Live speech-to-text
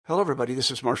Hello, everybody. This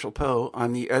is Marshall Poe.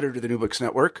 I'm the editor of the New Books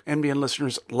Network. NBN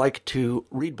listeners like to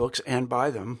read books and buy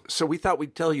them. So we thought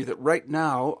we'd tell you that right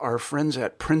now, our friends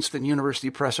at Princeton University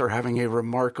Press are having a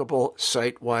remarkable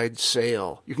site-wide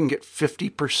sale. You can get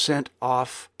 50%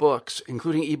 off books,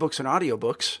 including ebooks and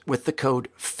audiobooks, with the code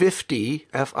 50,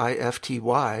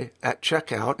 F-I-F-T-Y, at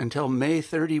checkout until May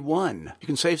 31. You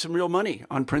can save some real money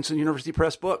on Princeton University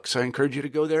Press books. I encourage you to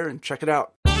go there and check it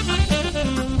out.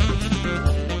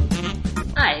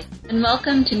 Hi, and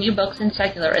welcome to New Books in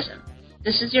Secularism.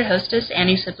 This is your hostess,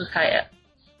 Annie Sipukaya.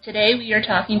 Today we are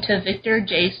talking to Victor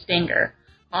J. Stenger,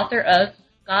 author of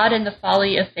God and the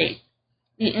Folly of Faith,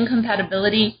 The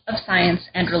Incompatibility of Science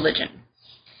and Religion.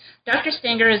 Dr.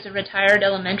 Stenger is a retired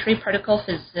elementary particle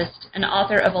physicist and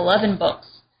author of 11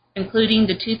 books, including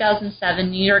the 2007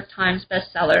 New York Times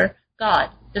bestseller,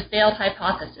 God, The Failed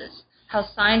Hypothesis, How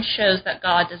Science Shows That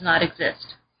God Does Not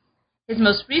Exist. His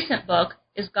most recent book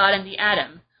is God and the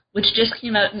Atom, which just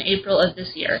came out in April of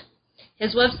this year.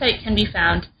 His website can be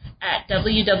found at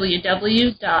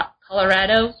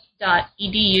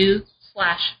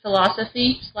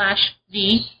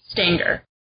www.colorado.edu/philosophy/V.Stenger.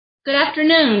 Good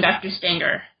afternoon, Dr.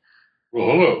 Stenger. Well,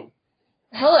 hello.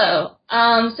 Hello.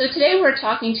 So today we're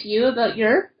talking to you about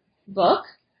your book,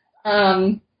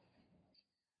 God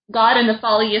and the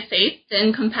Folly of Faith, The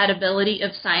Incompatibility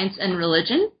of Science and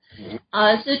Religion.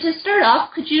 So to start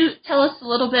off, could you tell us a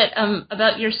little bit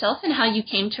about yourself and how you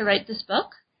came to write this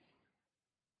book?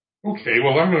 Okay,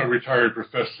 well, I'm a retired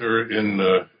professor in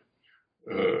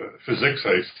physics.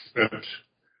 I spent a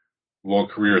long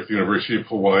career at the University of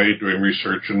Hawaii doing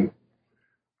research in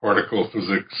particle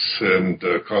physics and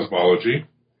cosmology.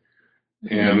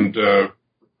 Mm-hmm. And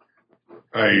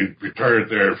I retired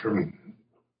there in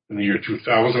the year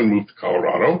 2000, moved to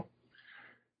Colorado.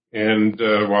 And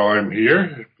while I'm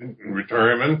here in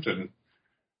retirement, and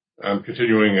I'm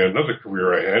continuing another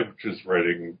career I had, which is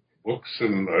writing books,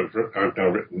 and I've now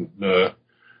written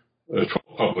 12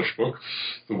 published books.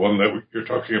 The one that you're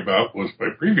talking about was my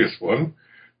previous one.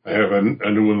 I have a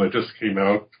new one that just came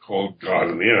out called God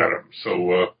and the Atom.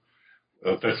 So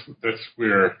that's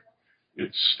where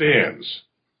it stands.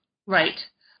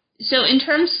 Right. So in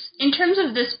terms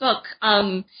of this book,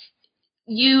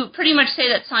 you pretty much say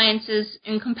that science is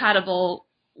incompatible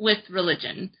with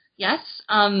religion, yes?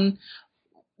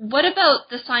 What about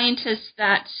the scientists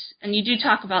that, and you do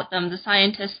talk about them, the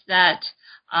scientists that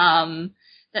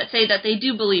say that they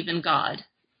do believe in God,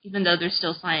 even though they're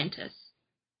still scientists?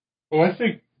 Well, I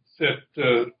think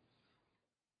that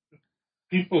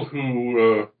people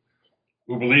who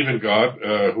believe in God,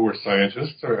 who are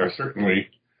scientists, are certainly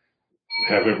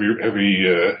have every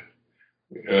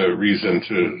reason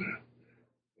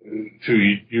to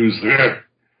use their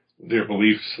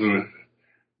beliefs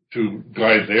to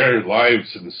guide their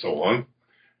lives and so on.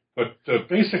 But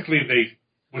basically they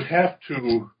would have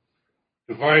to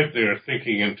divide their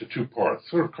thinking into two parts,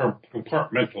 sort of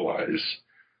compartmentalize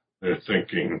their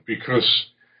thinking,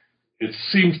 because it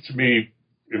seems to me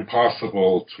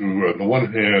impossible to, on the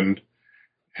one hand,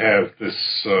 have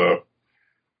this a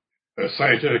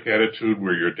scientific attitude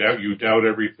where you doubt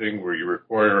everything, where you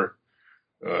require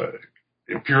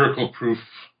empirical proof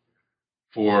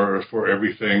for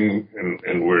everything,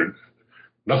 and where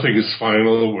nothing is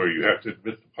final, where you have to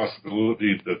admit the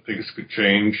possibility that things could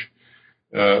change,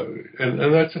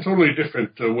 and that's a totally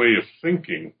different way of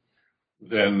thinking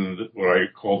than what I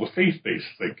call the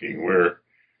faith-based thinking, where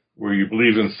you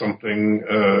believe in something.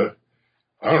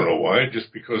 I don't know why,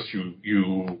 just because you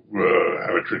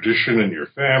have a tradition in your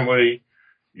family,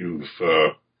 you've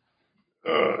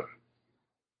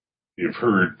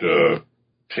heard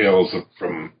tales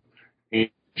from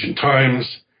ancient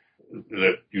times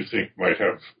that you think might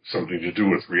have something to do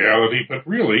with reality, but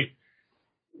really,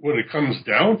 when it comes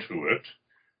down to it,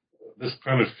 this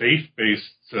kind of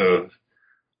faith-based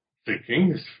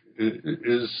thinking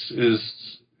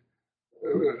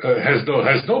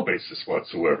has no basis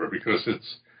whatsoever, because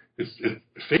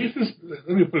faith is, let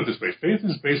me put it this way, faith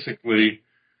is basically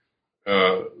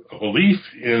a belief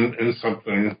in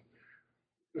something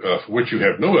for which you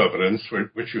have no evidence, for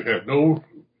which you have no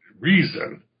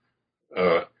reason.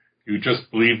 You just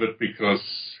believe it because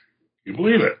you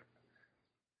believe it.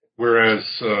 Whereas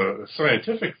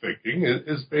scientific thinking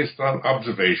is based on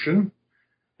observation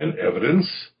and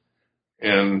evidence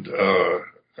and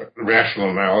rational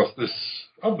analysis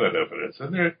of that evidence.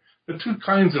 And the two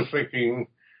kinds of thinking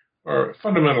are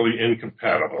fundamentally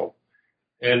incompatible.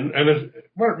 And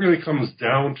what it really comes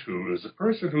down to is a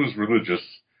person who's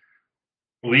religious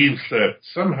believes that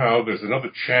somehow there's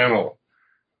another channel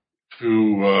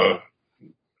to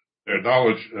their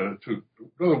knowledge, to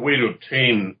another way to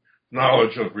obtain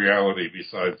knowledge of reality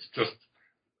besides just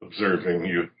observing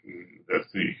that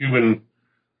the human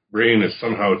brain is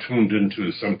somehow tuned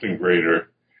into something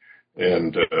greater,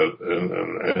 and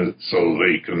so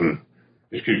they can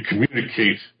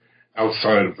communicate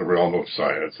outside of the realm of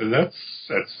science, and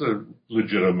that's a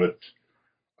legitimate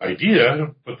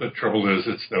idea. But the trouble is,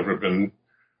 it's never been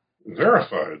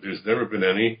verified. There's never been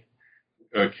any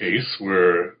case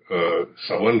where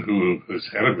someone who has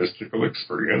had a mystical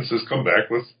experience has come back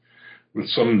with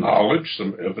some knowledge,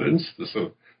 some evidence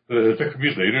that can be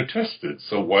later tested.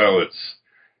 So while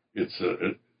it's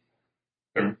a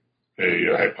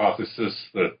hypothesis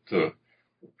that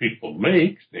people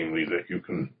make, namely that you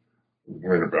can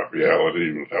learn about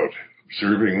reality without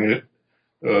observing it,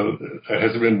 that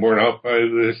hasn't been borne out by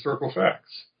the historical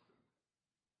facts.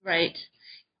 Right.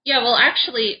 Yeah, well,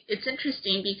 actually, it's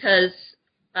interesting because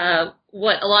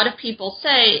what a lot of people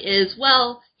say is,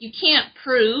 well, you can't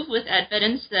prove with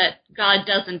evidence that God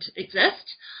doesn't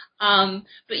exist,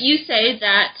 but you say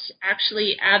that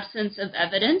actually absence of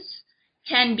evidence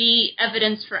can be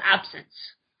evidence for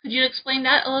absence. Could you explain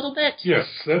that a little bit? Yes,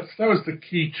 that was the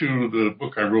key to the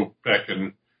book I wrote back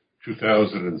in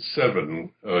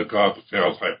 2007, God the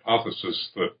Failed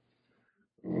Hypothesis,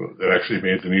 that actually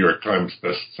made the New York Times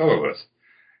bestseller list.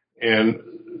 And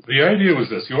the idea was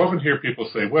this. You often hear people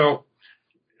say, well,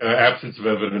 absence of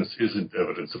evidence isn't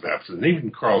evidence of absence. And even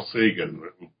Carl Sagan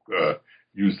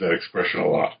used that expression a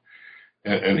lot.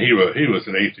 And he was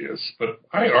an atheist. But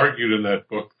I argued in that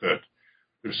book that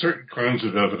there's certain kinds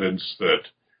of evidence that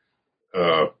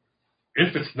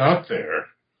if it's not there,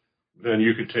 then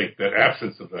you could take that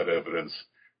absence of that evidence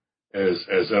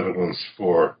as evidence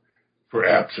for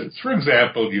absence. For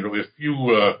example, if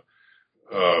you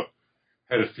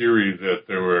had a theory that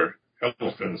there were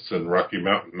elephants in Rocky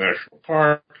Mountain National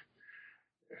Park,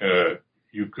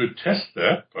 you could test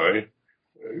that by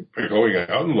going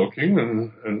out and looking,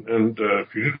 and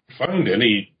if you didn't find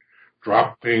any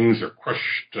droppings or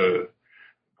crushed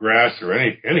grass or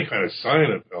any kind of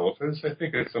sign of elephants, I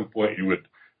think at some point you would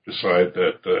decide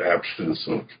that the absence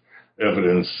of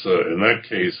evidence in that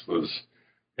case was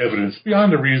evidence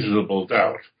beyond a reasonable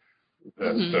doubt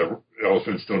that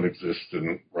elephants don't exist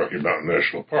in Rocky Mountain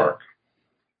National Park.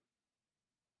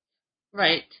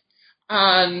 Right.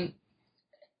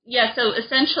 Yeah, so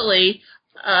essentially,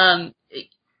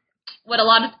 what a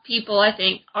lot of people, I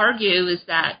think, argue is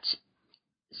that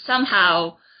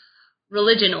somehow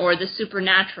religion or the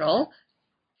supernatural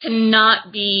is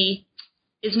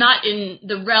not in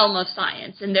the realm of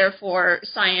science, and therefore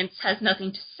science has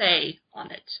nothing to say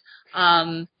on it.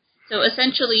 So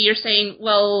essentially you're saying,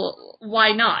 well,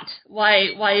 why not?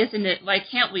 Why isn't it? Why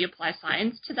can't we apply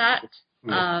science to that?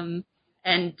 And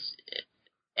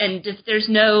if there's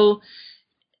no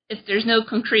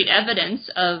concrete evidence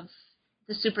of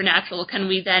the supernatural, can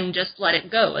we then just let it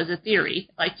go as a theory,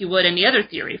 like you would any other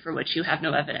theory for which you have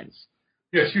no evidence?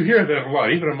 Yes, you hear that a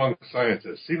lot, even among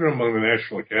scientists, even among the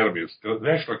National Academy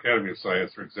of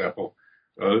Science, for example.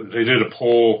 They did a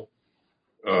poll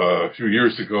a few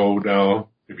years ago now,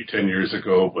 maybe 10 years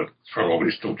ago, but it's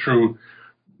probably still true,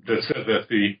 that said that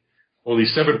only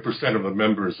 7% of the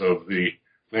members of the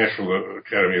National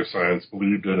Academy of Science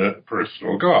believed in a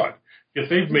personal God. Yet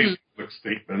they've made public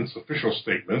statements, official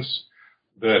statements,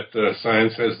 that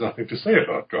science has nothing to say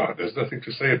about God, has nothing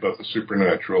to say about the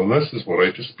supernatural, and this is what I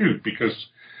dispute, because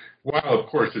while, of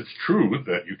course, it's true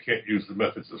that you can't use the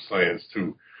methods of science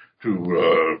to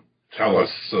tell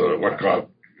us what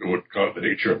the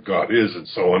nature of God is and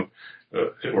so on,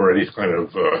 or any kind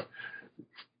of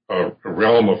a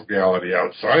realm of reality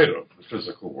outside of the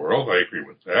physical world, I agree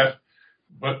with that.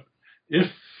 But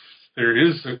if there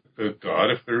is a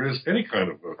God, if there is any kind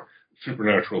of a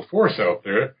supernatural force out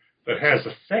there that has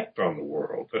effect on the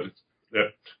world,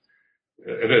 that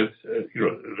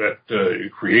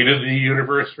created the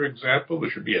universe, for example,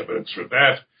 there should be evidence for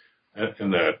that,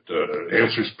 and that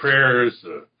answers prayers,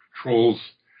 controls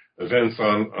events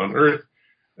on Earth.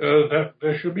 That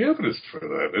there should be evidence for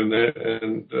that,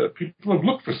 and people have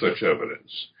looked for such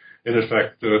evidence. And in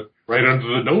fact, right under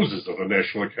the noses of the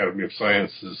National Academy of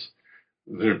Sciences,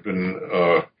 there have been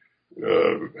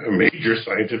major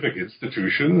scientific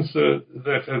institutions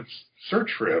that have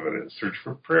searched for evidence, searched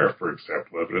for prayer, for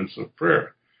example, evidence of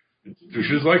prayer.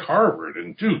 Institutions like Harvard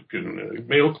and Duke and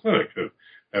Mayo Clinic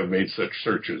have made such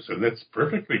searches, and that's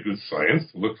perfectly good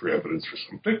science to look for evidence for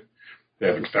something. They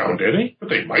haven't found any, but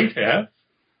they might have.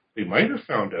 They might have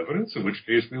found evidence, in which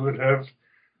case we would have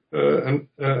a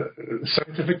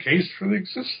scientific case for the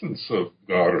existence of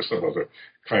God or some other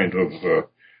kind of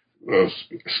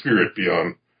spirit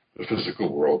beyond the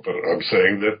physical world. But I'm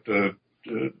saying that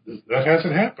that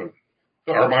hasn't happened.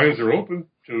 our minds are open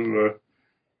to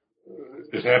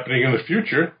it happening in the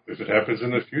future. If it happens in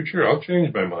the future, I'll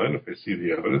change my mind if I see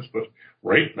the evidence. But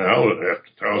right now, after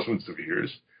thousands of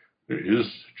years, there is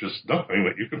just nothing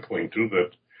that you can point to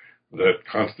that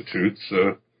constitutes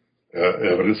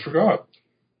evidence for God.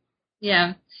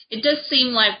 Yeah, it does seem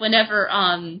like whenever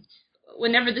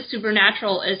the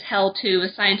supernatural is held to a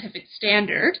scientific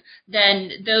standard,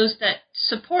 then those that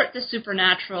support the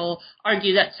supernatural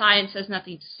argue that science has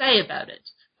nothing to say about it.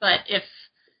 But if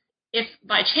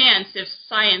by chance, if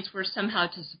science were somehow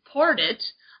to support it,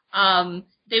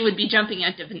 they would be jumping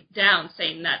up and down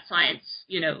saying that science,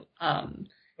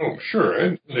 oh, sure.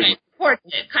 And supports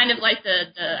it. Kind of like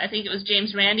the I think it was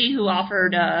James Randi who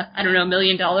offered, $1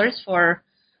 million for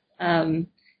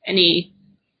any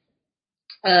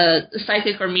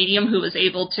psychic or medium who was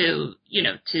able to,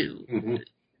 to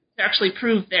actually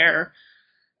prove their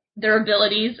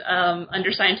abilities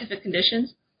under scientific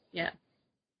conditions. Yeah.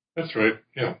 That's right.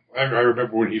 Yeah, I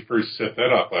remember when he first set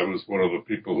that up. I was one of the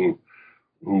people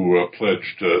who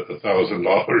pledged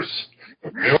 $1,000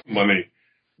 of my own money.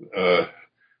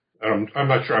 I'm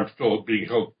not sure I'm still being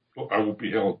held. I will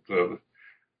be held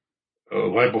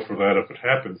liable for that if it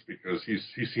happens, because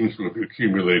he seems to have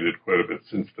accumulated quite a bit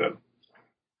since then.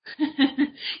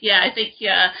 Yeah, I think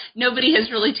nobody has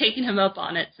really taken him up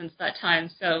on it since that time.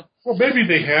 So well, maybe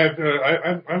they have.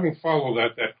 I don't follow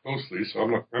that closely, so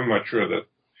I'm not sure that.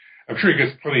 I'm sure he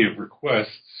gets plenty of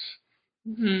requests,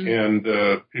 and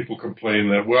people complain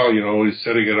that, well, he's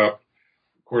setting it up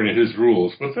according to his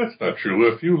rules, but that's not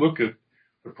true. If you look at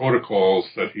the protocols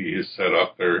that he has set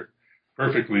up, they're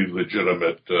perfectly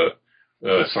legitimate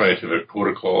scientific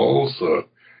protocols,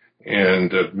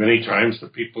 and many times the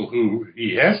people who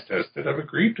he has tested have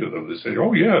agreed to them. They say,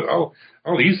 oh yeah,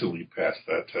 I'll easily pass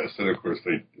that test, and of course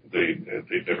they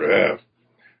never have.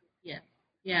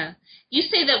 Yeah. You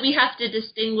say that we have to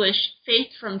distinguish faith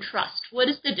from trust. What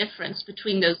is the difference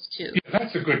between those two? Yeah,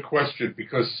 that's a good question,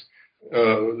 because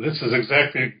this is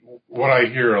exactly what I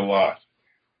hear a lot.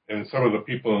 And some of the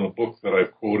people in the book that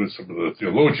I've quoted, some of the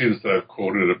theologians that I've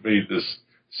quoted, have made this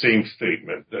same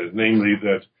statement, namely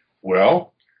that,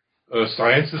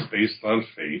 science is based on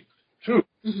faith, too.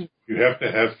 Mm-hmm. You have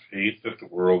to have faith that the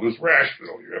world is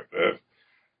rational. You have to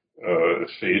have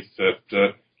faith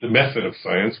that the method of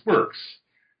science works.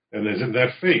 And isn't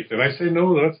that faith? And I say,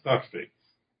 no, that's not faith.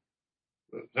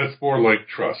 That's more like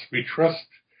trust. We trust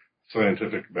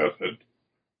scientific method.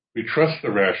 We trust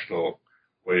the rational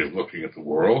way of looking at the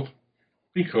world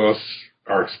because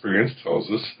our experience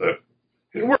tells us that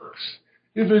it works.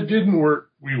 If it didn't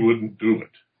work, we wouldn't do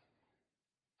it.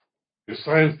 If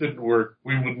science didn't work,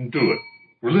 we wouldn't do it.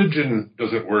 Religion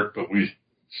doesn't work, but we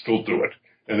still do it.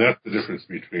 And that's the difference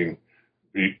between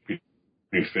faith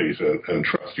and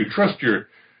trust. You trust your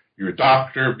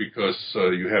doctor because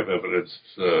you have evidence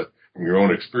from your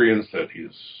own experience that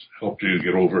he's helped you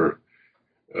get over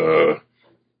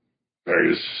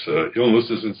various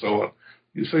illnesses and so on.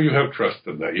 So you have trust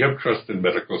in that. You have trust in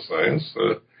medical science,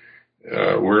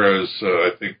 whereas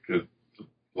I think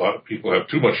a lot of people have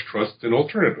too much trust in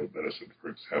alternative medicine, for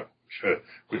example,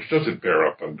 which doesn't bear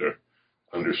up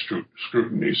under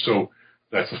scrutiny. So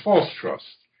that's a false trust.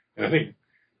 And I think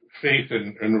faith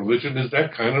and religion is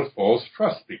that kind of false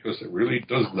trust because it really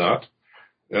does not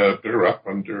bear up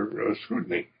under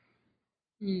scrutiny.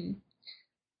 Mm.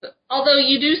 Although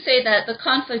you do say that the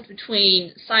conflict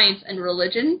between science and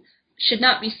religion should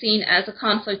not be seen as a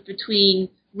conflict between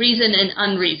reason and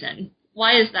unreason.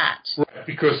 Why is that? Right,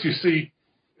 because you see,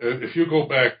 if you go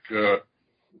back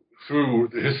through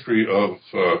the history of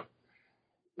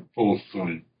both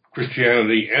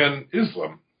Christianity and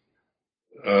Islam,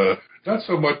 not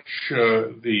so much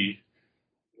the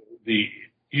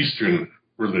Eastern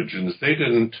religions. They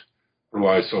didn't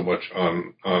rely so much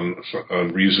on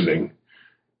reasoning,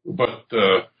 but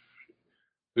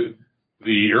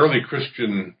the early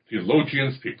Christian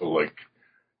theologians, people like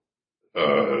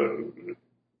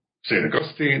St.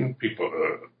 Augustine,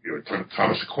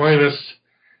 Thomas Aquinas,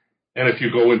 and if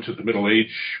you go into the Middle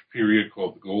Age period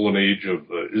called the Golden Age of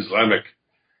the Islamic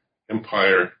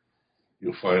Empire,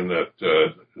 you'll find that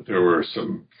there were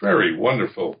some very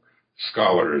wonderful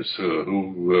scholars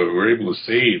who were able to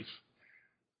save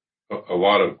a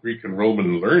lot of Greek and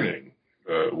Roman learning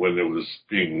when it was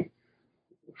being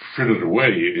frittered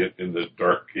away in the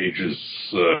Dark Ages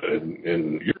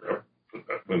in Europe,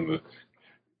 when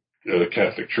the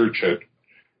Catholic Church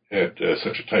had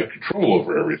such a tight control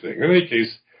over everything. In any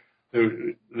case,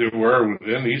 there were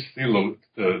within these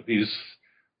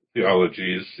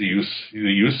theologies the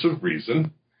use of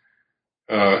reason,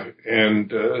 but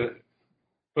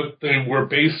they were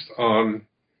based on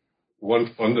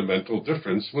one fundamental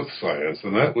difference with science,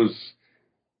 and that was,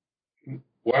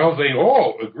 while they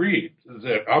all agreed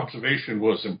that observation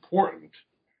was important,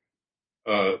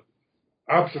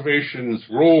 observation's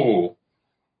role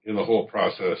in the whole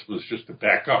process was just to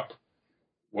back up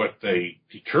what they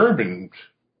determined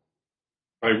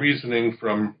by reasoning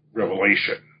from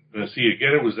revelation. And see,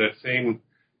 again, it was that same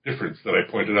difference that I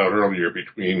pointed out earlier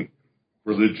between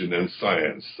religion and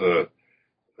science.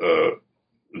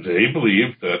 They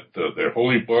believed that their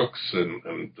holy books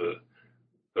and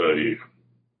the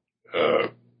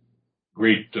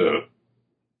great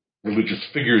religious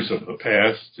figures of the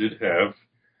past did have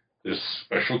this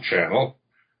special channel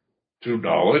to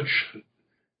knowledge,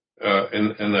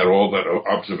 and that all that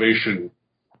observation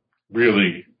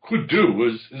really could do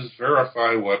is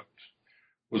verify what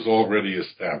was already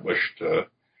established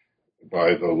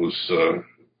by those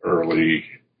early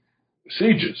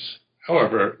sages.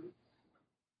 However,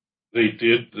 they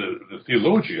did, the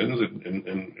theologians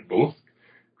in both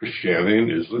Christianity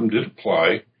and Islam did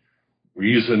apply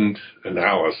reasoned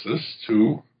analysis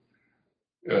to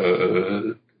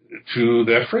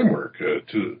that framework,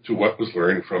 to what was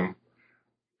learned from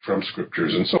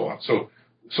scriptures and so on. So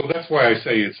that's why I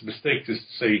say it's a mistake to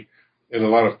say, and a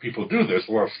lot of people do this,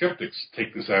 a lot of skeptics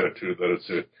take this attitude that it's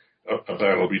a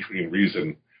battle between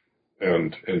reason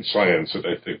and science, and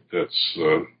I think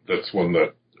that's one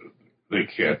that they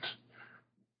can't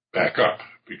back up,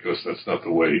 because that's not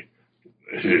the way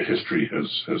history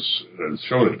has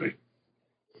shown it to be.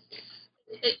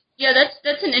 Yeah,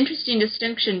 that's an interesting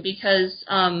distinction, because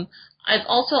I've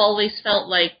also always felt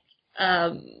like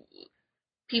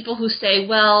people who say,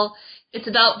 well, it's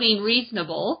about being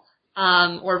reasonable,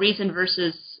 or reason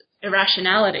versus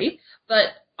irrationality,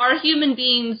 but are human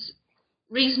beings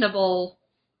reasonable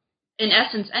in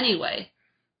essence anyway?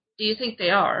 Do you think they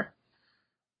are?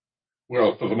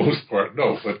 Well, for the most part,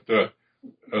 no, but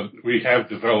we have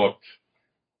developed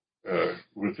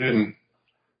within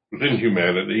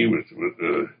humanity with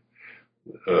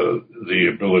the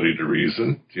ability to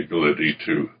reason, the ability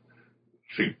to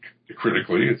think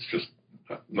critically. It's just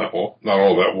not all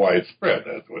that widespread.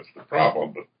 That's what's the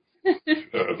problem. But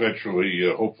eventually,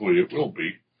 hopefully, it will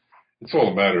be. It's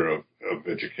all a matter of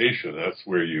education. That's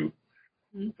where you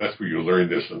learn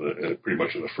this pretty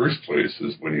much in the first place,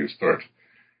 is when you start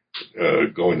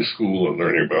going to school and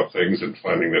learning about things and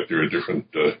finding that there are different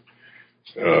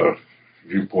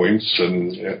viewpoints,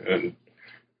 and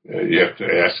you have to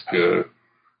ask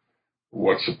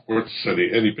what supports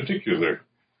any particular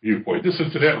viewpoint. This,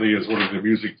 incidentally, is one of the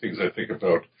amusing things I think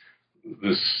about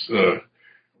this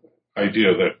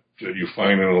idea that you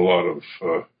find in a lot of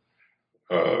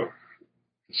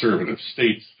conservative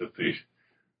states, that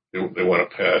they want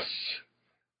to pass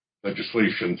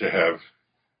legislation to have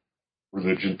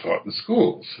religion taught in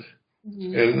schools.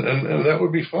 Mm-hmm. And that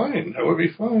would be fine. That would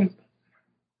be fine.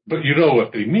 But you know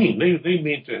what they mean. They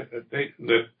mean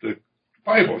that the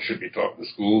Bible should be taught in the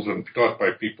schools, and taught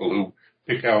by people who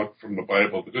pick out from the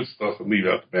Bible the good stuff and leave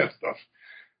out the bad stuff.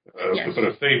 Yes. But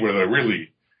if they were to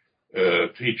really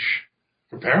teach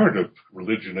comparative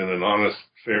religion in an honest,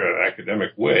 fair,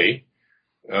 academic way,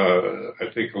 I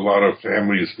think a lot of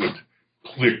families would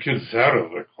pull their kids out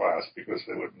of their class, because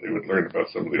they would learn about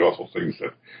some of the awful things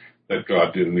that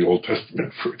God did in the Old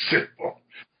Testament, for example.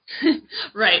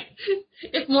 Right.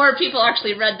 If more people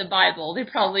actually read the Bible, there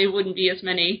probably wouldn't be as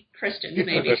many Christians,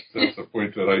 maybe. That's the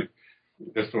point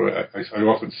that's why I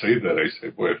often say that. I say,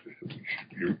 boy, if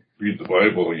you read the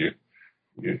Bible, you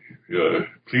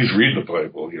please read the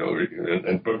Bible,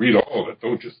 but read all of it.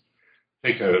 Don't just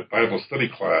take a Bible study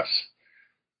class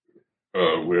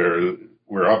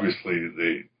where obviously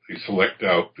they select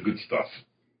out the good stuff.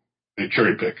 They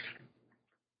cherry pick.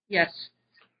 Yes.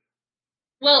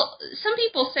 Well, some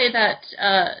people say that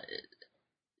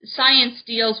science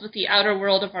deals with the outer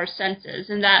world of our senses,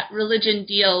 and that religion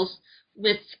deals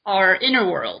with our inner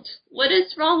world. What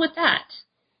is wrong with that?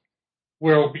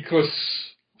 Well, because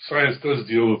science does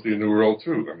deal with the inner world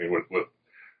too. I mean, what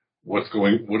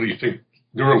do you think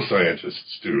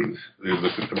neuroscientists do? They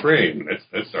look at the brain.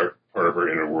 That's part of our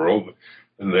inner world,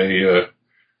 and they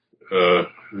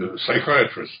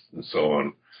psychiatrists and so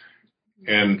on.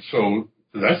 And so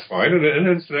that's fine. And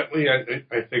incidentally, I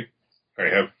think I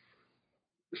have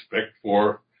respect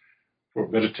for the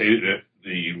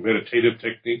meditative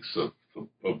techniques of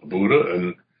the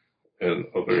Buddha and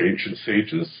other ancient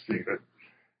sages,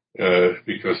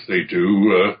 because they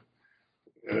do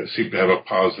seem to have a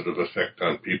positive effect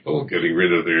on people, getting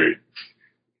rid of their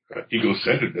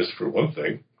ego-centeredness, for one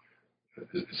thing.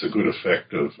 It's a good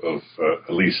effect of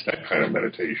at least that kind of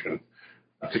meditation.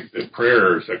 I think the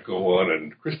prayers that go on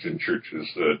in Christian churches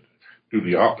do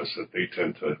the opposite. They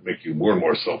tend to make you more and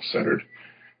more self-centered.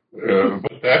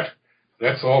 But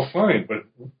that's all fine. But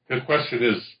the question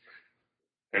is,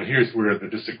 and here's where the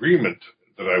disagreement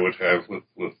that I would have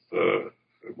with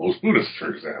most Buddhists,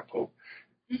 for example.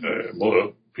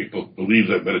 People believe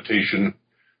that meditation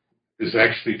is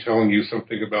actually telling you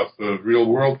something about the real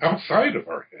world outside of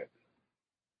our head.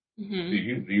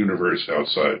 Mm-hmm. The universe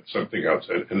outside, something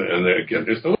outside. And again,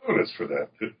 there's no evidence for that,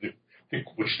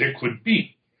 which there could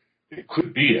be. There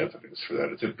could be evidence for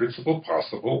that. It's in principle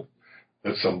possible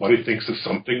that somebody thinks of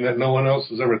something that no one else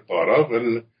has ever thought of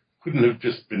and couldn't have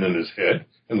just been in his head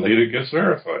and later gets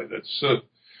verified.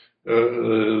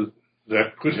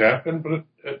 That could happen, but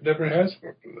it never has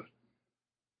happened.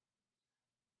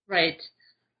 Right.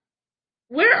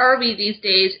 Where are we these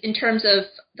days in terms of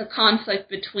the conflict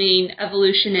between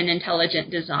evolution and intelligent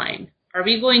design? Are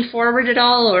we going forward at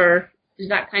all, or is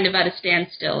that kind of at a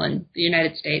standstill in the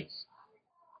United States?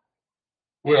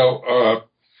 Well,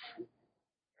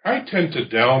 I tend to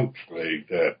downplay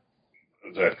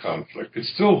that conflict.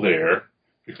 It's still there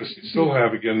because you still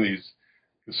have, again, these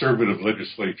conservative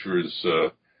legislatures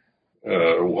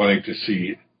wanting to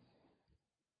see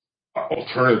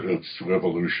alternatives to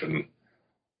evolution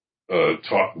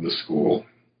taught in the school,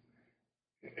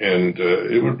 and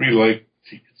it would be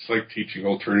it's like teaching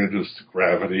alternatives to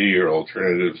gravity or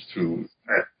alternatives to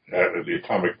the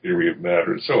atomic theory of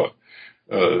matter and so on.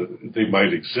 They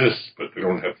might exist, but they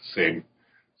don't have the same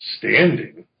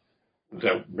standing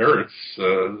that merits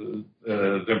them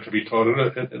to be taught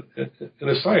in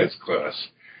a science class.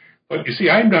 But you see,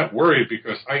 I'm not worried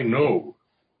because I know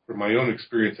from my own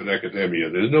experience in academia,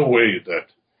 there's no way that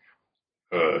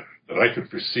I could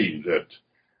foresee that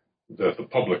the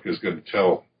public is going to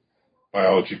tell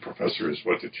biology professors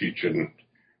what to teach in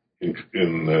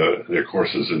their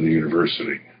courses in the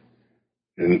university.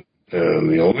 And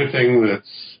the only thing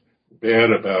that's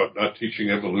bad about not teaching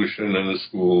evolution in the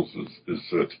schools is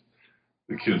that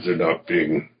the kids are not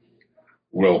being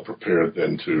well prepared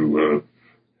then to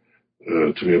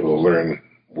be able to learn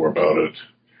more about it,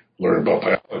 learn about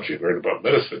biology, learn about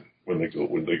medicine when they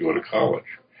go to college.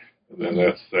 And then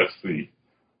that's the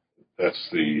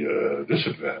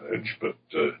disadvantage. But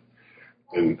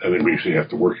and then we usually have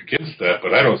to work against that.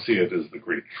 But I don't see it as the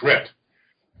great threat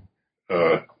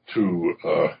to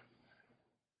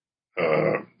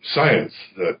science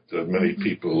that many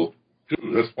people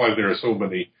do. That's why there are so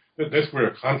many. That's where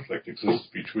a conflict exists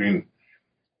between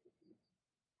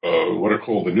what are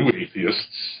called the new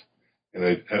atheists, and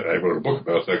I wrote a book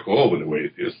about that called The New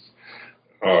Atheists,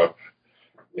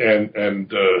 and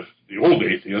the old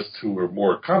atheists who are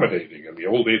more accommodating. And the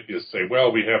old atheists say,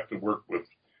 well, we have to work with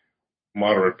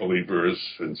moderate believers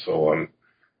and so on,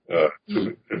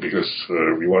 because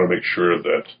we want to make sure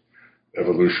that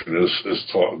evolution is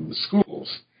taught in the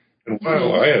schools. And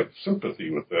while I have sympathy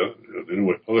with that,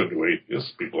 other new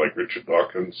atheists, people like Richard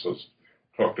Dawkins has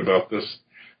talked about this.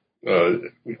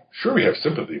 Sure, we have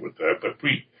sympathy with that, but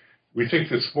we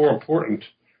think it's more important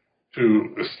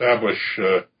to establish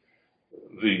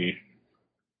the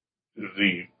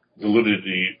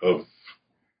validity of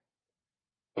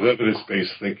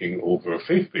evidence-based thinking over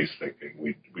faith-based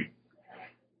thinking.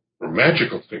 For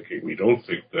magical thinking, we don't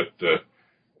think that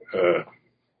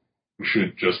we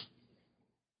should just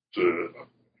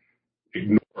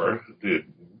ignore the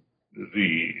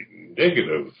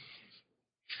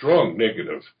strong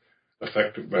negative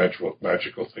effect of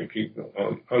magical thinking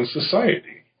on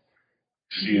society.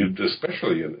 See it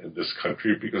especially in this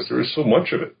country because there is so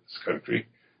much of it in this country,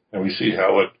 and we see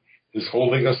how it is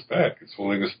holding us back. It's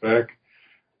holding us back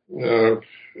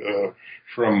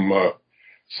from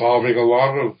solving a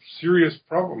lot of serious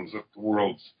problems that the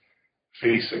world's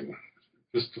facing.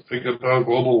 Just to think about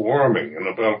global warming and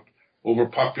about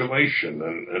overpopulation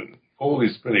and all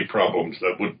these many problems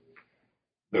that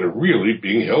are really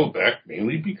being held back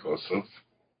mainly because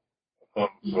of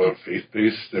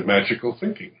faith-based magical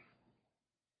thinking.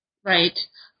 Right.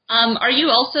 Are you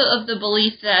also of the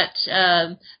belief that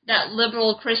that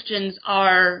liberal Christians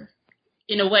are,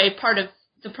 in a way, part of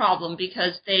the problem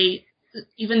because they,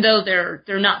 even though they're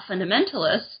not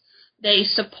fundamentalists, they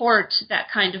support that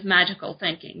kind of magical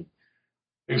thinking?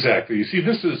 Exactly. You see,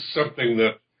 this is something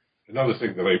another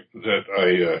thing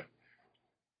that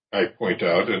I point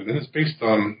out, and it's based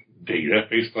on data,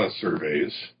 based on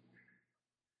surveys,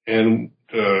 and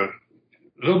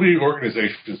there'll be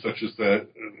organizations such as the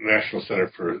National Center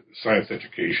for Science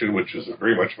Education, which is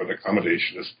very much of an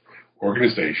accommodationist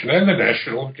organization, and the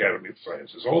National Academy of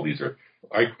Sciences. All these are,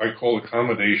 I call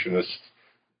accommodationist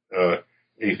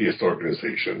atheist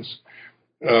organizations.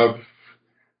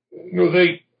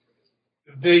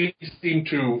 They seem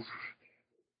to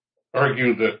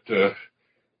argue that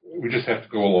we just have to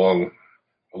go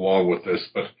along with this.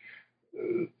 But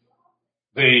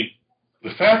the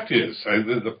fact is,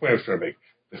 the point I was trying to make,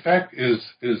 the fact is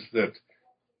that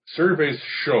surveys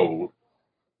show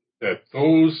that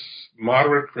those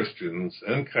moderate Christians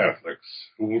and Catholics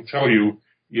who will tell you,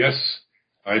 yes,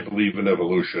 I believe in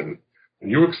evolution,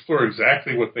 and you explore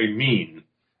exactly what they mean,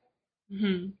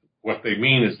 what they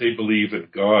mean is they believe in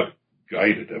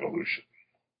God-guided evolution.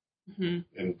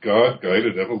 And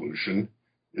God-guided evolution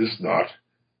is not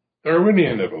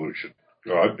Darwinian evolution.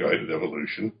 God-guided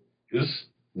evolution is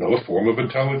another form of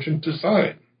intelligent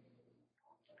design.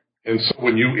 And so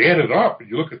when you add it up and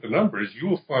you look at the numbers, you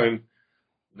will find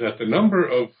that the number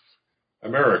of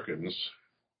Americans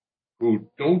who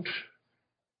don't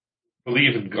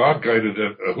believe in God-guided,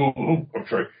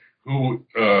 who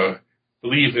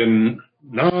believe in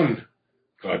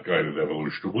non-God-guided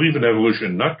evolution, who believe in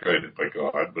evolution not guided by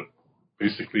God, but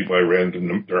basically by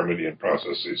random Darwinian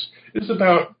processes, is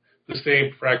about the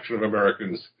same fraction of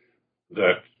Americans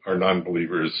that are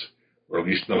non-believers, or at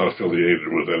least not affiliated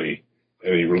with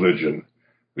any religion,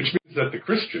 which means that the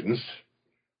Christians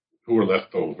who are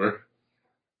left over,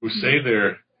 who say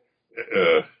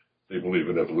they believe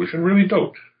in evolution, really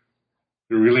don't.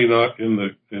 They're really not in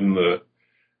the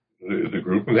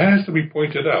group, and that has to be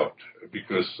pointed out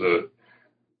because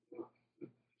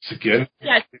it's again.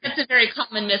 Yeah, that's a very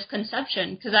common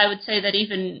misconception, because I would say that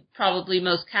even probably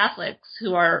most Catholics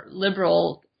who are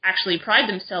liberal actually pride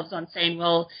themselves on saying,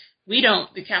 well,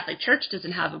 the Catholic Church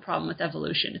doesn't have a problem with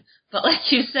evolution. But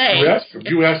like you say...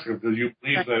 You ask them, do you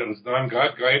believe that it was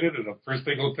non-God guided? And the first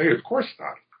thing they'll tell you, of course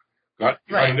not. God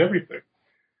behind everything.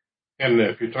 And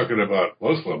if you're talking about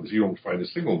Muslims, you won't find a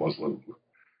single Muslim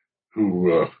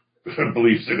who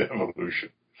believes in evolution.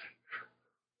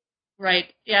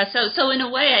 Right. Yeah. So in a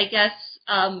way, I guess,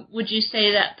 would you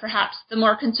say that perhaps the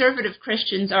more conservative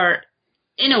Christians are,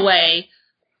 in a way,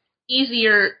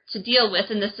 easier to deal with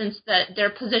in the sense that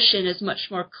their position is much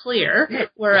more clear? Yeah.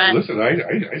 Whereas, listen,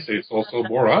 I say it's also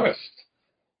more honest.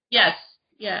 Yes.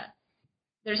 Yeah.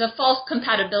 There's a false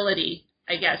compatibility,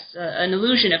 I guess, an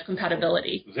illusion of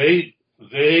compatibility. They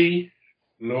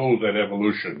know that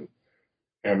evolution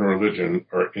and religion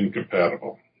are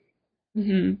incompatible.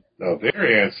 Now,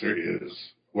 their answer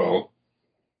is, well,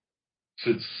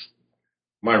 since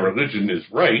my religion is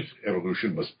right,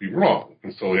 evolution must be wrong.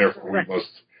 And so, therefore, we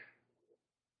must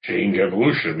change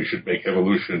evolution. We should make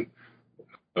evolution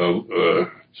a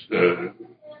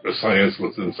science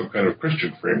within some kind of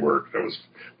Christian framework. That was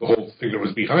the whole thing that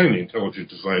was behind the intelligent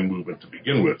design movement to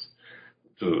begin with,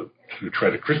 to try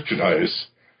to Christianize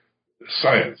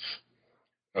science.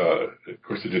 Of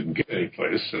course, it didn't get any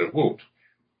place, and it won't.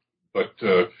 But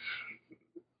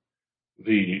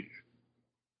the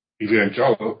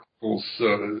evangelicals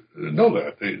know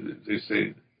that. They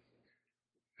say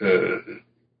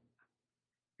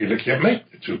you can't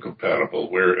make the two compatible,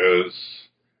 whereas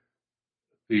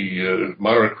the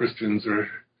moderate Christians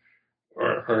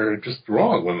are just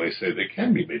wrong when they say they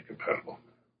can be made compatible.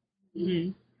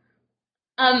 Could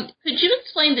you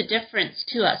explain the difference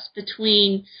to us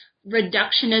between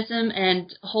reductionism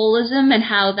and holism and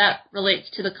how that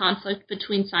relates to the conflict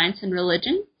between science and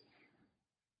religion?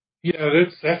 Yeah,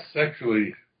 that's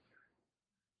actually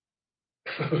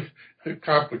a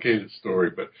complicated story,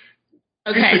 but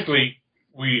basically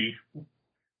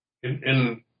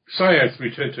in science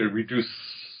we tend to reduce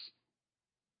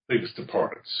things to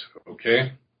parts,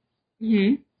 okay?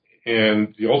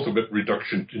 And the ultimate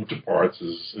reduction into parts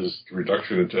is the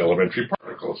reduction into elementary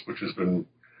particles, which has been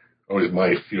always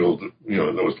my field,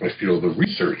 that was my field of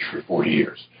research for 40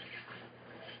 years.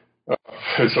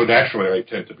 And so naturally I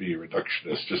tend to be a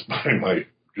reductionist just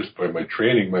by my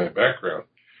training, my background.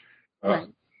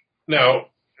 Now,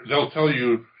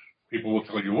 people will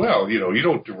tell you, well, you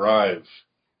don't derive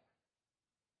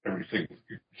everything.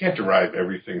 You can't derive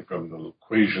everything from the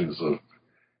equations of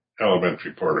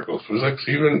elementary particle physics.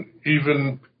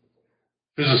 Even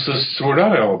physicists who are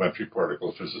not elementary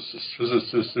particle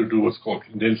physicists who do what's called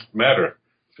condensed matter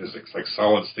physics, like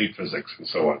solid state physics and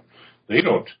so on, they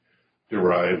don't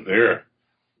derive their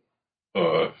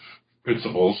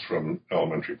principles from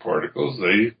elementary particles.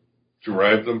 They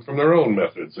derive them from their own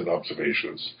methods and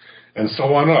observations, and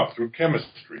so on up through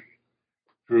chemistry,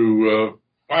 through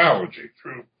biology,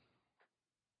 through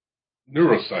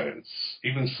neuroscience,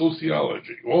 even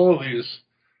sociology. All of these,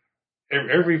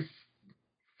 every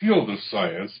field of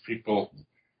science, people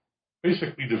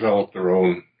basically develop their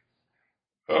own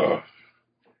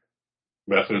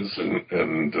methods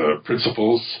and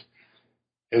principles.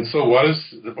 And so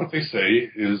what they say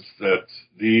is that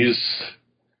these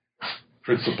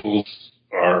principles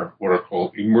are what are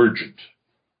called emergent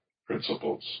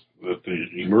principles, that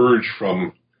they emerge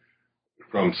from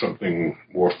something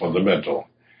more fundamental.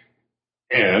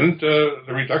 And the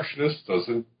reductionist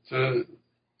doesn't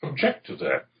object to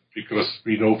that, because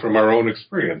we know from our own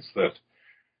experience that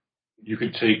you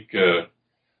could take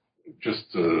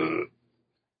just an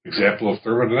example of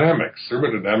thermodynamics.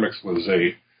 Thermodynamics was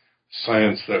a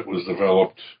science that was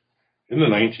developed in the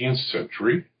 19th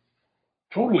century,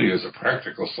 totally as a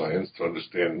practical science to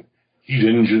understand heat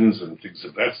engines and things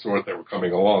of that sort that were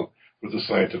coming along with the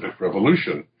scientific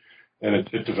revolution. And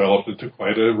it developed into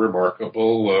quite a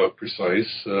remarkable,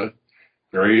 precise,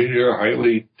 very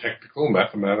highly technical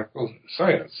mathematical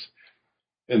science.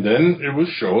 And then it was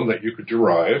shown that you could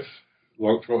derive,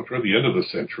 toward the end of the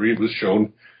century, it was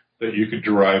shown that you could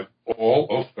derive all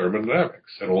of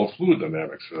thermodynamics and all of fluid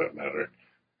dynamics, for that matter,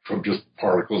 from just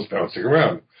particles bouncing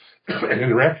around and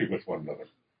interacting with one another.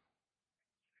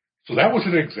 So that was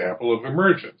an example of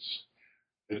emergence.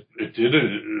 It did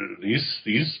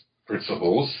these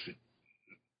principles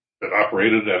that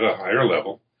operated at a higher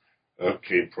level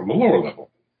came from a lower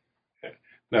level.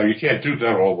 Now you can't do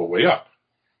that all the way up,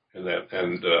 and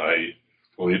I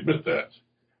fully admit that.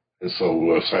 And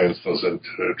so science doesn't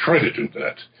try to do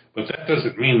that. But that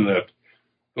doesn't mean that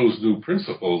those new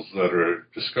principles that are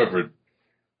discovered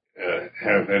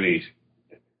have any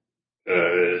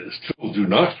still do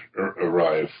not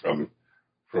arrive from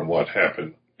what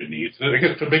happened beneath. And I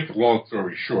guess, to make the long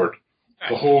story short,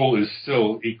 the whole is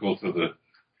still equal to the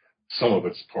sum of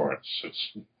its parts.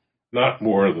 It's not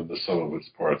more than the sum of its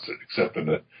parts, except in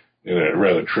a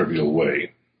rather trivial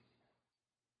way.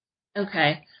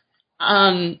 Okay.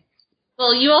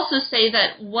 Well, you also say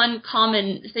that one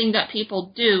common thing that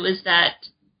people do is that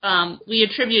we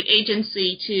attribute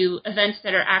agency to events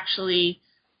that are actually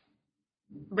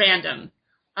random,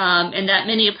 and that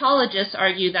many apologists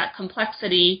argue that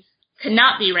complexity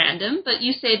cannot be random, but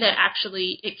you say that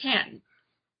actually it can.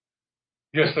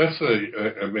 Yes, that's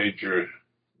a major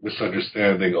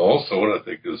misunderstanding also, and I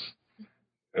think is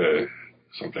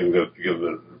something that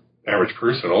the average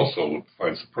person also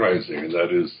finds surprising, and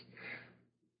that is,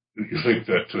 you think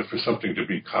that for something to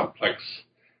be complex,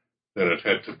 that it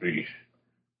had to be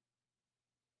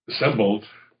assembled,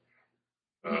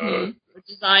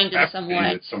 designed in some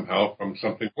way, somehow from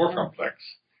something more complex.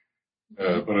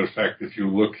 But in fact, if you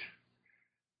look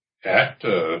at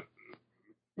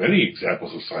many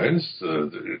examples of science,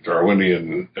 the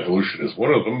Darwinian evolution is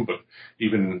one of them, but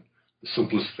even the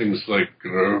simplest things like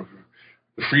the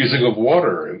freezing of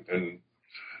water and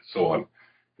so on.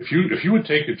 If you would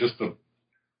take just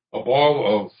a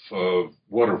ball of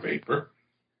water vapor,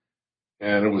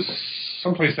 and it was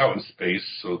someplace out in space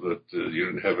so that you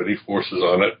didn't have any forces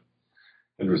on it,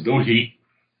 and there was no heat,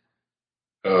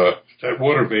 that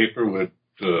water vapor would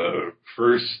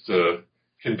first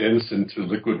condense into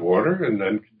liquid water and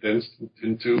then condense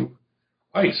into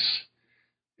ice.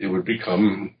 It would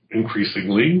become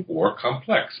increasingly more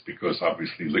complex because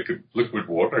obviously liquid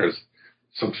water has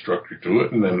some structure to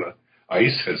it, and then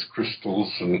ice has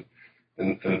crystals and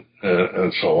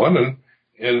so on,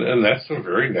 and that's a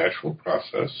very natural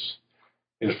process.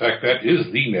 In fact, that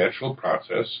is the natural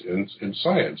process in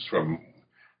science, from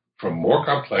more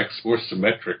complex, more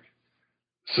symmetric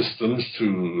systems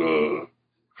to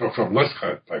from less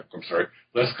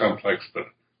complex but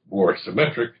more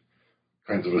symmetric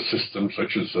kinds of a system,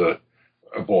 such as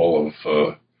a ball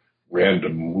of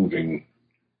random moving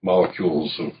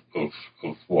molecules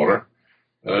of water,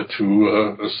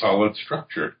 to a solid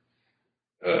structure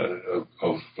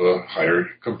of higher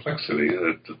complexity.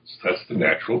 That's the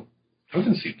natural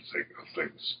tendency of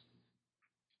things.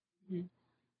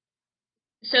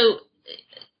 So,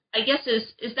 I guess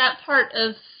is that part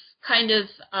of kind of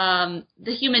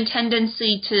the human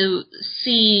tendency to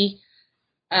see,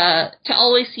 to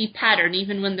always see pattern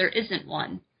even when there isn't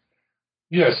one?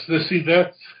 Yes,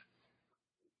 that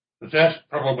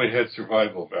probably had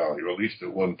survival value, at least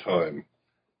at one time.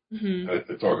 I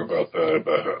talk about that.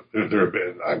 There have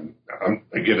been.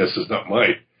 Again, this is not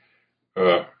my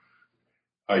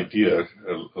idea.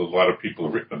 A lot of people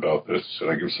have written about this, and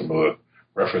I give some of the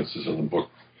references in the book.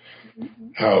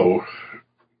 How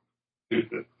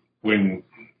when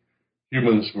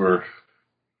humans were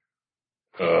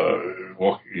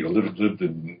lived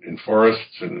in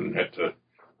forests and had to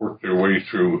work their way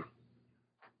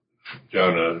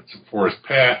down a forest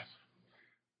path,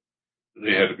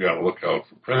 they had to be on the lookout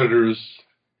for predators,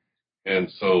 and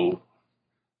so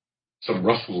some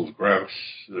rustle of grass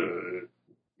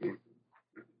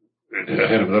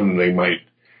ahead of them, they might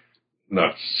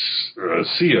not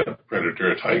see a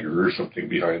predator, a tiger or something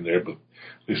behind there, but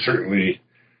they certainly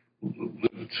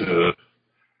lived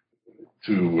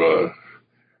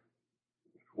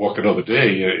walk another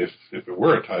day if it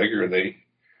were a tiger, and they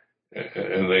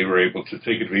were able to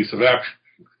take evasive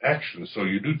action. So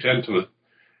you do tend to,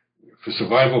 for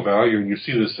survival value, and you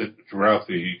see this throughout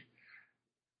the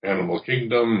animal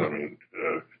kingdom. I mean,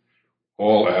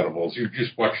 all animals. You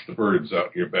just watch the birds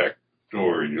out in your back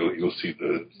door. You'll see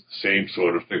the same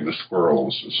sort of thing. The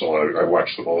squirrels and so on. I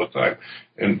watch them all the time,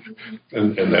 and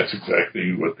that's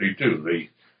exactly what they do.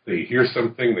 They hear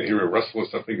something, they hear a rustle of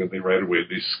something, and they right away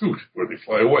they scoot or they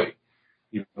fly away.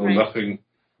 Even though nothing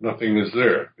is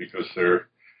there, because they're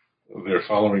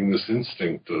following this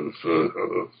instinct that's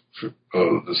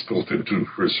built into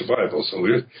for survival. So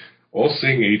they're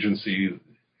all-seeing agency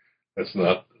that's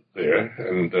not there,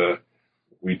 and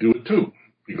we do it too,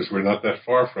 because we're not that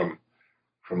far from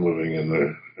living in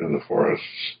the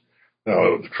forests.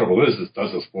 Now the trouble is, it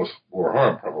does us more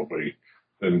harm probably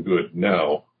than good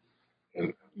now,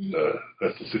 and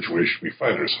that's the situation we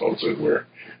find ourselves in, where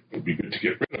it'd be good to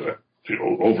get rid of it, to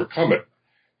overcome it.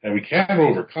 And we can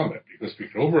overcome it, because we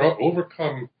can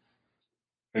overcome,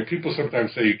 and people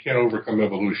sometimes say you can't overcome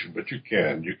evolution, but you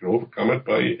can. You can overcome it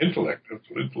by intellect. That's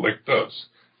what intellect does.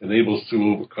 Enables us to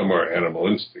overcome our animal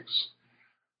instincts.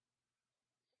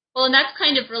 Well, and that's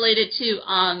kind of related to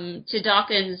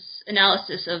Dawkins'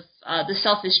 analysis of the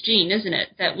selfish gene, isn't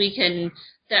it? That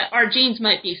our genes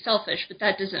might be selfish, but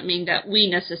that doesn't mean that we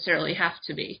necessarily have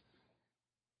to be.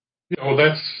 Yeah, well,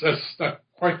 that's not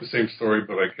quite the same story,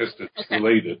 but I guess it's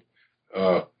related.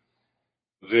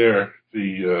 The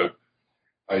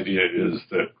idea is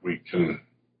that we can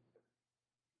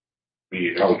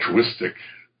be altruistic,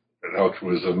 and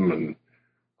altruism and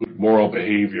good moral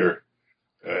behavior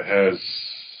can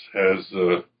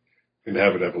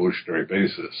have an evolutionary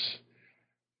basis,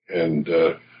 and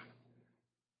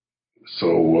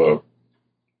so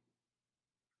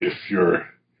if your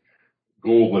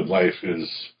goal in life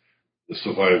is the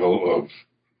survival of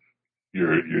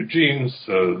your genes,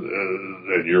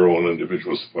 then your own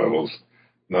individual survival is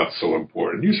not so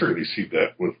important. You certainly see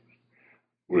that with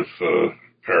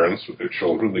parents, with their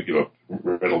children. They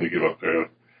readily give up their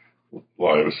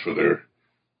lives for their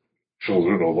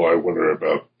children, although I wonder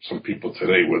about some people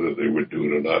today whether they would do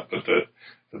it or not, but at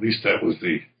least that was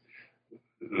the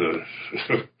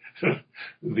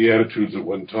the attitudes at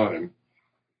one time.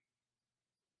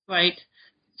 Right.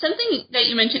 Something that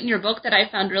you mentioned in your book that I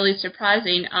found really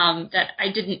surprising, that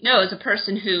I didn't know as a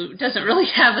person who doesn't really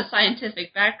have a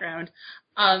scientific background.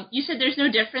 You said there's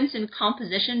no difference in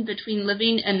composition between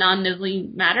living and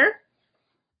non-living matter?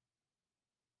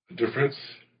 The difference?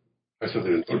 I said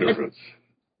there's no difference.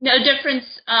 No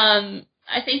difference.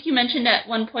 I think you mentioned at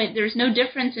one point there's no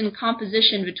difference in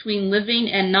composition between living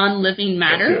and non-living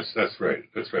matter. Yes, that's right.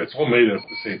 That's right. It's all made of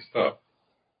the same stuff.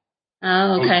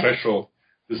 Oh, okay.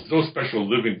 There's no special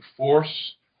living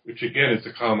force, which again is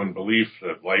a common belief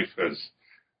that life has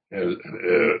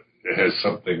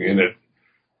something in it,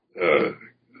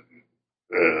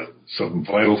 some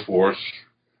vital force,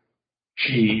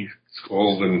 qi, it's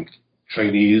called in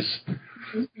Chinese.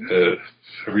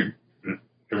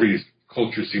 Every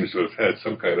culture seems to have had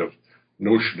some kind of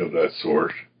notion of that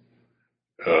sort.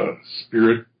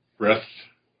 Spirit, breath.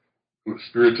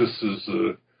 Spiritus is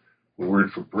the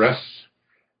word for breath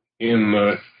in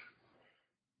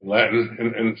Latin,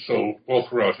 and so all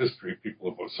throughout history, people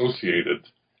have associated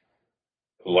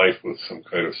life with some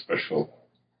kind of special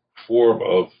form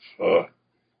of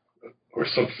or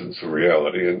substance of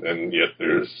reality, and yet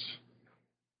there's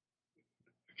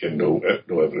again no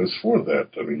evidence for that.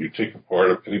 I mean, you take a part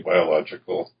of any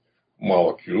biological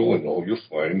molecule, and all you'll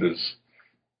find is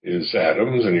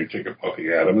atoms, and you take apart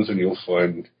the atoms, and you'll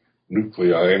find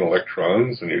nuclei and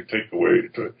electrons, and you take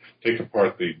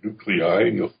apart the nuclei,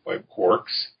 and you'll find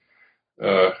quarks,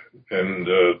 and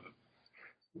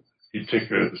you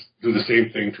do the same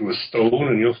thing to a stone,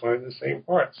 and you'll find the same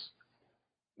parts.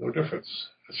 No difference.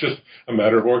 It's just a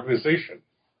matter of organization.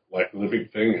 Like the living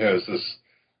thing has this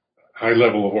high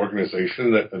level of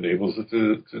organization that enables it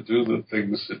to do the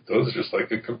things it does, just like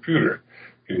a computer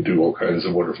can do all kinds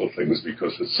of wonderful things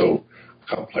because it's so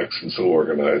complex and so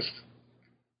organized.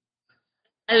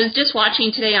 I was just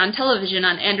watching today on television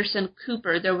on Anderson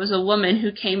Cooper. There was a woman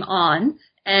who came on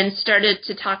and started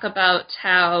to talk about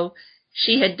how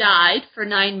she had died for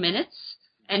 9 minutes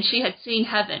and she had seen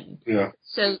heaven. Yeah.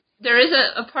 So there is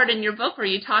a part in your book where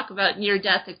you talk about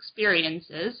near-death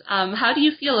experiences. How do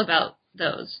you feel about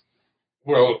those?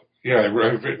 Well, yeah, I've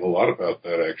written a lot about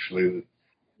that, actually.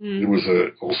 There was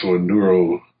also a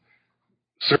neurosurgeon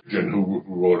who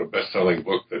wrote a best-selling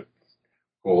book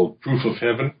called Proof of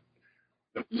Heaven.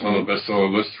 It was on the bestseller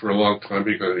list for a long time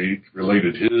because he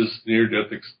related his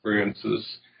near-death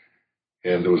experiences.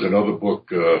 And there was another book,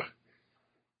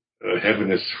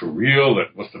 Heaven is for Real,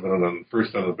 that must have been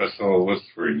first on the bestseller list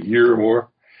for a year or more,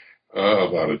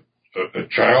 about a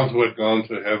child who had gone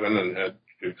to heaven and had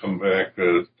come back.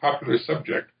 A popular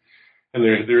subject. And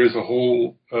there is a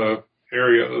whole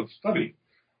area of study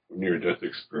of near-death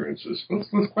experiences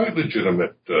with quite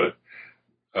legitimate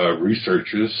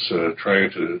researchers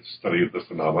trying to study the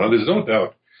phenomenon. There's no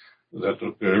doubt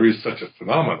that there is such a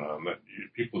phenomenon that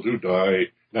people do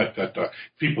die,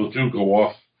 people do go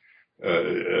off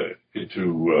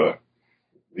into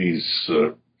these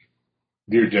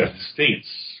near-death states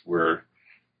where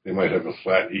they might have a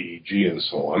flat EEG and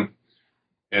so on,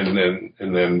 and then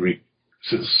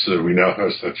since we now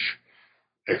have such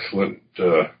excellent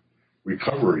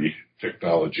recovery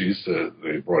technologies that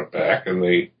they brought back, and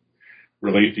they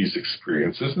relate these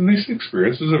experiences, and these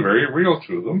experiences are very real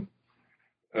to them,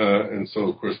 and so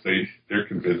of course they're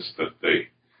convinced that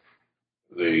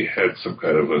they had some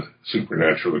kind of a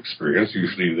supernatural experience.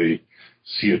 Usually they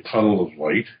see a tunnel of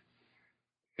light,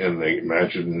 and they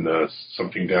imagine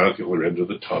something down at the other end of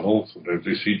the tunnel. Sometimes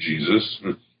they see Jesus.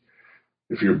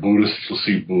 If you're a Buddhist, you'll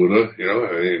see Buddha.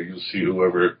 You'll see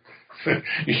whoever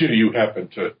you happen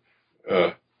to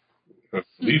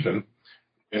believe in.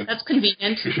 And, that's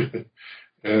convenient.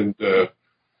 And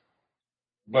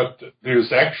but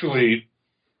there's actually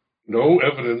no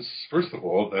evidence, first of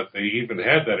all, that they even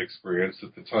had that experience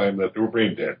at the time that they were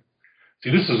brain dead.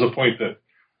 See, this is a point that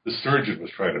the surgeon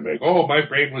was trying to make. Oh, my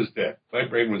brain was dead. My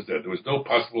brain was dead. There was no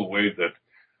possible way that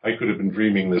I could have been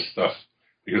dreaming this stuff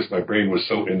because my brain was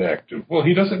so inactive. Well,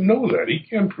 he doesn't know that. He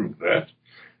can't prove that.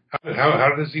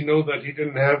 How does he know that he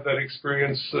didn't have that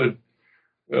experience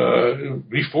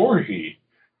before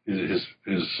his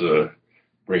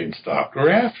brain stopped or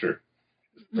after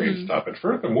his brain stopped? And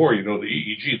furthermore, the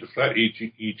EEG, the flat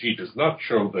EEG, does not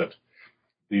show that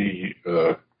the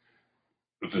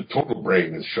total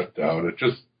brain is shut down. It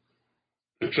just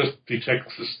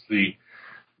detects the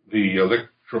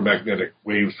electromagnetic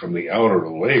waves from the outer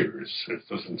layers. It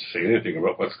doesn't say anything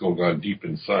about what's going on deep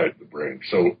inside the brain.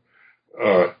 So,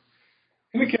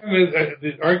 and again,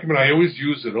 the argument I always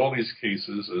use in all these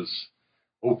cases is,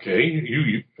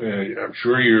 okay, I'm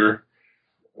sure you're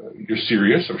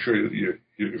serious. I'm sure you're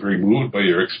very moved by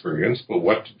your experience. But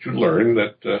what did you learn?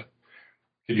 Did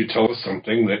you tell us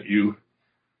something that you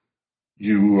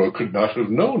could not have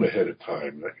known ahead of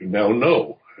time that you now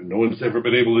know, and no one's ever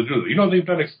been able to do that? They've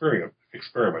done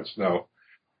experiments now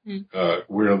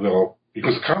where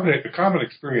because a common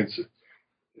experience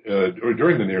or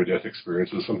during the near-death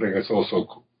experience is something that's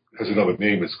also has another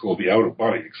name. It's called the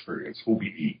out-of-body experience,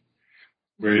 OBE,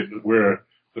 where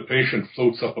the patient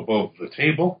floats up above the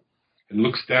table and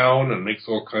looks down and makes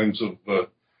all kinds of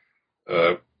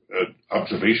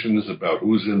observations about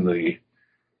who's in the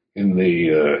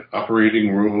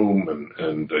operating room,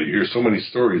 and you hear so many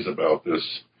stories about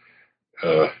this,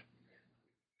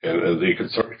 and they can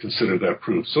sort of consider that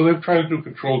proof. So they've tried to do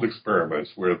controlled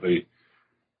experiments where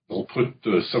they'll put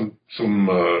some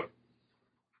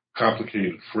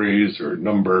complicated phrase or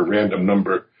random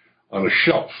number on a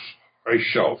shelf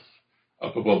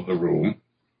up above the room,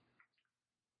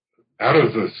 out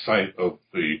of the sight of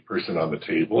the person on the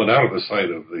table and out of the sight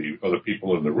of the other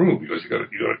people in the room, because you got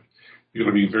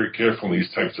to be very careful in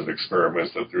these types of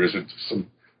experiments that there isn't some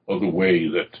other way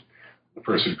that the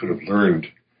person could have learned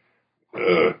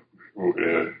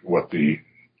what the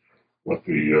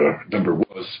number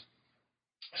was.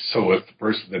 So if the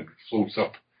person then floats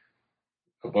up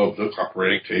above the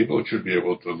operating table, it should be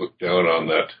able to look down on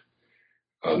that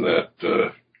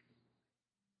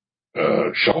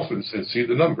shelf and see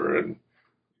the number. And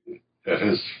that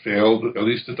has failed at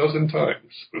least a dozen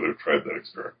times where they've tried that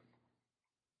experiment.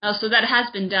 Oh, so that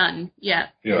has been done, yeah.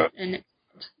 Yeah. And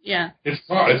yeah. It's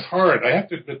hard. I have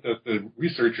to admit that the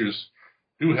researchers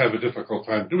do have a difficult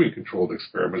time doing controlled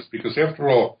experiments because, after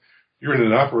all, you're in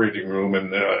an operating room,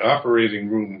 and the operating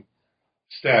room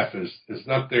staff is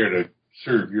not there to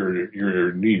serve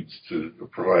your needs to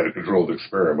provide a controlled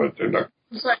experiment. They're not.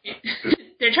 Right.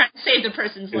 They're trying to save the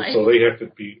person's life. So they have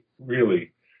to be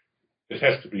really. It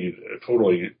has to be a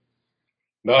totally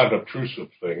non-obtrusive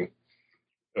thing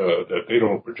that they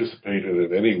don't participate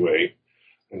in any way,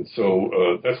 and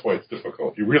so that's why it's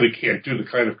difficult. You really can't do the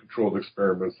kind of controlled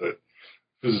experiments that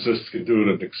physicists can do in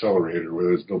an accelerator where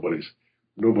there's nobody's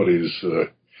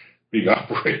being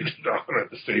operated on at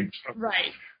the same time.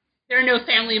 Right. There are no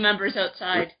family members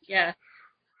outside. Yeah.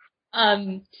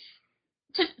 To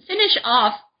finish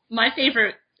off, my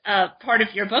favorite part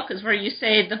of your book is where you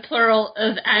say the plural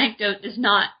of anecdote is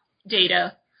not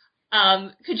data.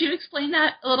 Could you explain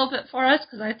that a little bit for us?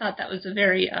 Because I thought that was a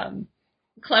very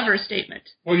clever statement.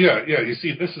 Well, yeah. You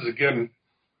see, this is again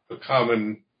a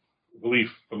common belief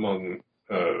among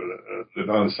the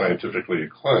non-scientifically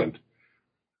inclined,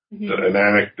 that an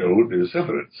anecdote is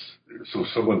evidence. So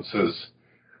someone says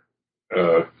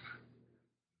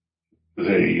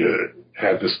they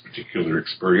had this particular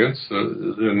experience,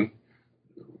 then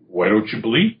why don't you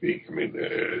believe me? I mean,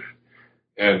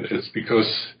 and it's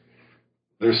because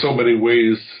there's so many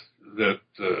ways that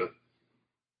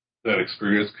that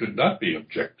experience could not be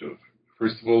objective.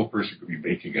 First of all, a person could be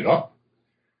making it up.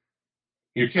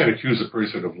 You can't accuse a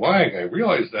person of lying. I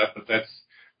realize that, but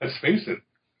let's face it.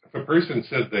 If a person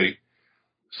said they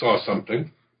saw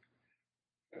something,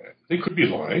 they could be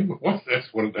lying.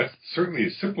 That's certainly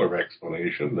a simpler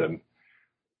explanation than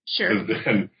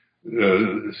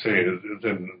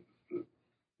than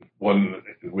one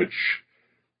in which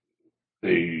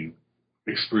they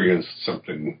experienced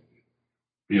something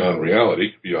beyond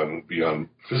reality, beyond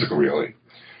physical reality.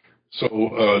 So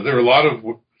there are a lot of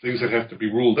things that have to be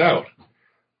ruled out,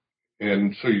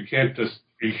 and so you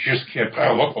just can't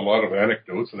pile up a lot of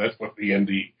anecdotes, and that's what the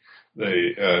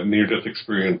near-death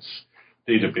experience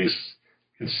database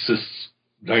consists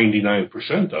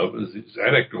 99% of, is these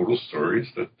anecdotal stories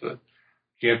that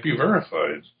can't be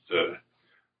verified.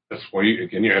 That's why,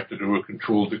 again, you have to do a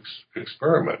controlled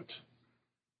experiment.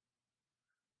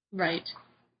 Right.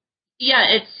 Yeah,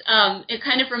 it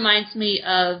kind of reminds me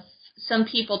of some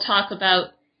people talk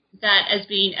about that as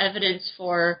being evidence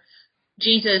for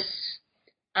Jesus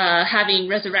having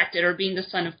resurrected or being the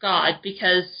Son of God,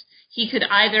 because he could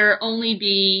either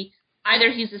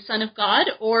he's the Son of God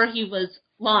or he was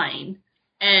lying.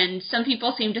 And some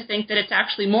people seem to think that it's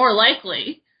actually more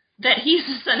likely that he's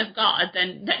the Son of God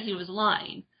than that he was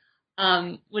lying,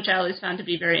 which I always found to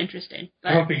be very interesting.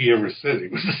 But I don't think he ever said he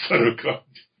was the Son of God.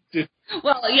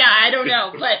 Well, yeah, I don't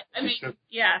know, but I mean,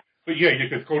 yeah. But yeah, you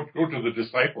could go to the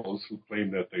disciples who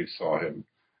claim that they saw him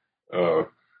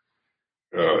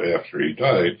after he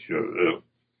died.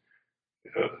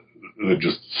 They're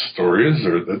just stories,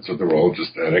 they're all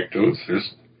just anecdotes.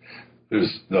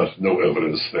 There's no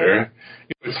evidence there.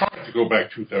 It's hard to go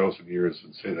back 2,000 years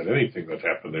and say that anything that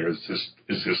happened there is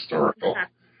historical.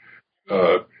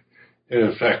 And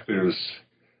in fact, there's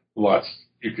lots.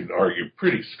 You can argue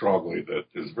pretty strongly that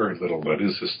there's very little that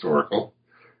is historical,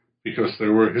 because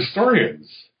there were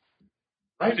historians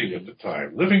writing at the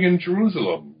time, living in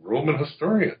Jerusalem, Roman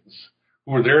historians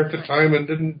who were there at the time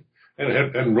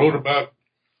and wrote about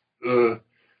the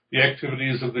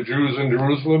activities of the Jews in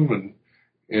Jerusalem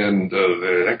and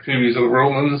the activities of the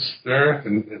Romans there,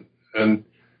 and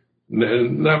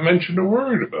not mentioned a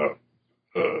word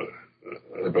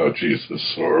about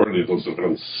Jesus or any of those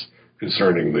events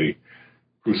concerning the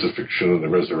crucifixion and the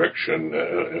resurrection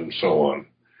and so on.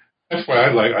 That's why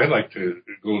I like to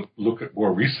go look at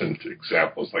more recent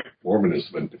examples, like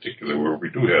Mormonism in particular, where we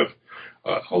do have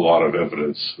a lot of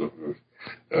evidence,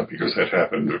 because that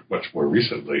happened much more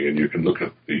recently, and you can look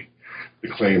at the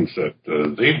claims that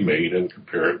they've made and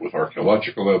compare it with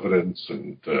archaeological evidence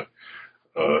and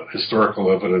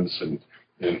historical evidence,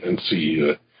 and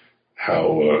see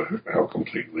how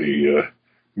completely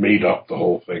made up the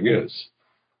whole thing is.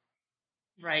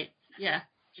 Right. Yeah.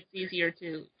 It's easier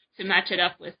to match it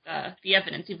up with the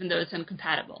evidence, even though it's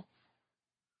incompatible.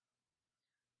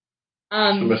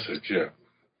 That's the message, yeah.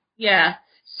 Yeah.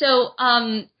 So,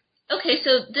 okay,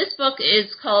 so this book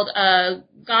is called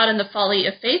God and the Folly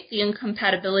of Faith, The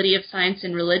Incompatibility of Science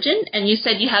and Religion, and you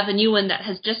said you have a new one that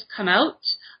has just come out,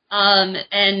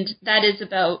 and that is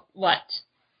about what?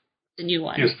 The new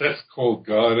one. Yes, that's called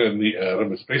God and the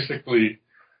Atom. It's basically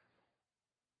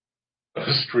a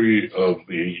history of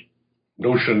the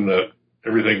notion that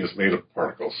everything is made of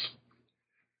particles.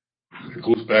 It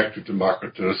goes back to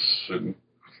Democritus and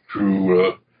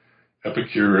through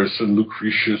Epicurus and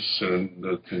Lucretius and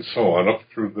so on,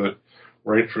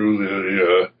 right through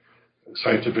the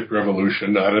scientific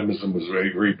revolution. Atomism was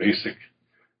very, very basic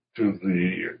to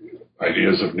the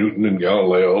ideas of Newton and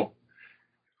Galileo,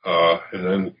 and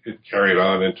then it carried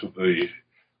on into the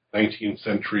 19th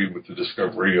century with the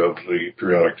discovery of the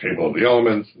periodic table of the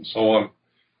elements and so on,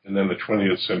 and then the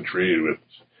 20th century with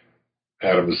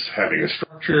atoms having a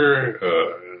structure,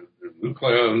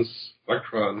 nucleons,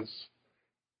 electrons,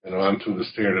 and on to the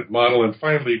Standard Model, and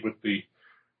finally with the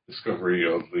discovery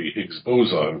of the Higgs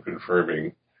boson,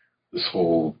 confirming this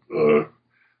whole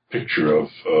picture of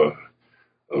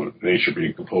nature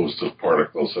being composed of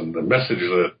particles. And the message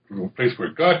that the place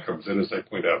where God comes in, as I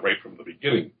point out right from the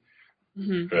beginning,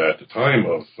 at the time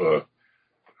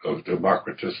of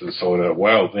Democritus and so on,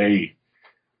 while they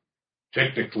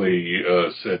technically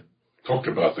talked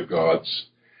about the gods,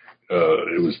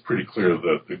 it was pretty clear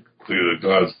that the the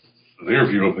gods, their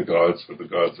view of the gods, where the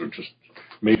gods are just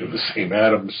made of the same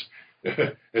atoms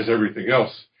as everything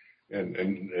else,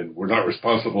 and were not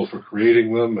responsible for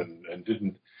creating them, and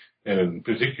didn't, and in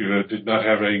particular did not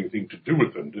have anything to do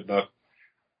with them. Did not,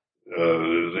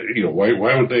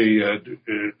 why would they?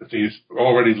 If they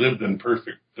already lived in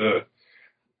perfect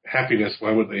happiness,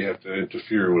 why would they have to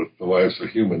interfere with the lives of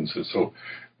humans? And so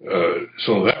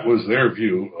that was their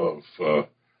view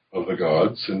of the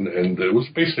gods, and it was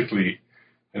basically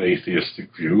an atheistic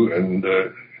view, and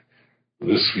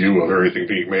this view of everything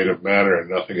being made of matter and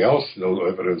nothing else, no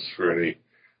evidence for any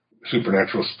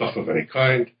supernatural stuff of any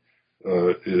kind,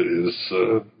 is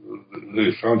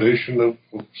the foundation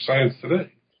of science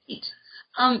today.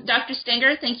 Dr.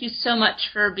 Stenger, thank you so much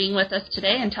for being with us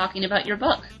today and talking about your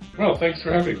book. Well, thanks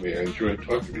for having me. I enjoyed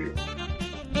talking to you.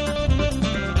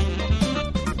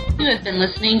 You have been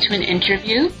listening to an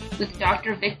interview with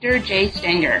Dr. Victor J.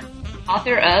 Stenger,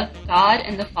 author of God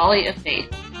and the Folly of Faith,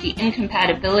 The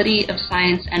Incompatibility of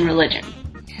Science and Religion.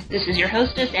 This is your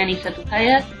hostess, Annie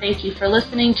Sepulveda. Thank you for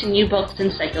listening to New Books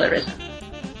in Secularism.